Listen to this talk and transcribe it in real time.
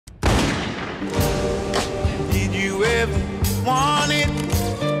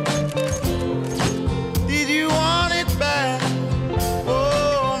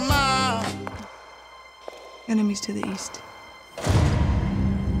Enemies to the east.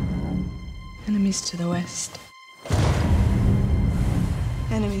 Enemies to the west.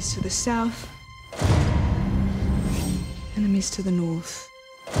 Enemies to the south. Enemies to the north.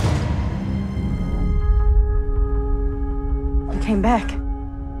 You came back.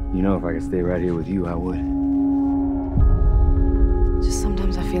 You know, if I could stay right here with you, I would. Just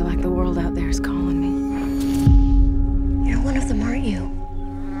sometimes I feel like the world out there is calling me. You're one of them, aren't you?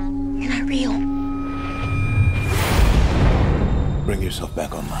 You're not real. Bring yourself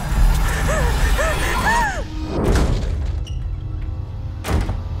back online.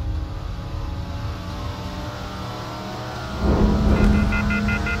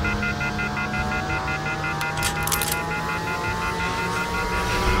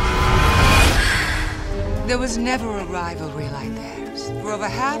 There was never a rivalry like theirs. For over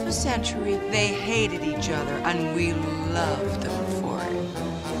half a century, they hated each other, and we loved them for it.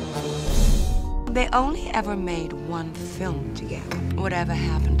 They only ever made one film together. Whatever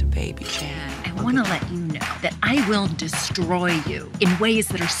happened to Baby Jane? I want to let you know that I will destroy you in ways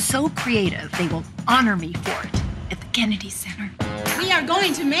that are so creative, they will honor me for it at the Kennedy Center. We are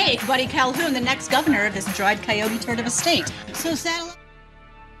going to make Buddy Calhoun the next governor of this dried coyote turd of a state. So saddle.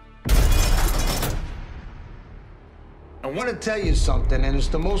 I want to tell you something, and it's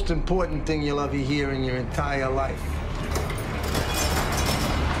the most important thing you'll ever hear in your entire life.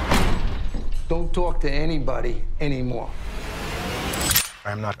 Don't talk to anybody anymore.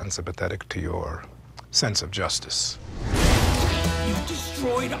 I'm not unsympathetic to your sense of justice. You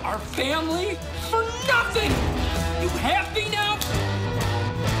destroyed our family for nothing! You happy now?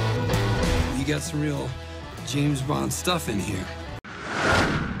 You got some real James Bond stuff in here.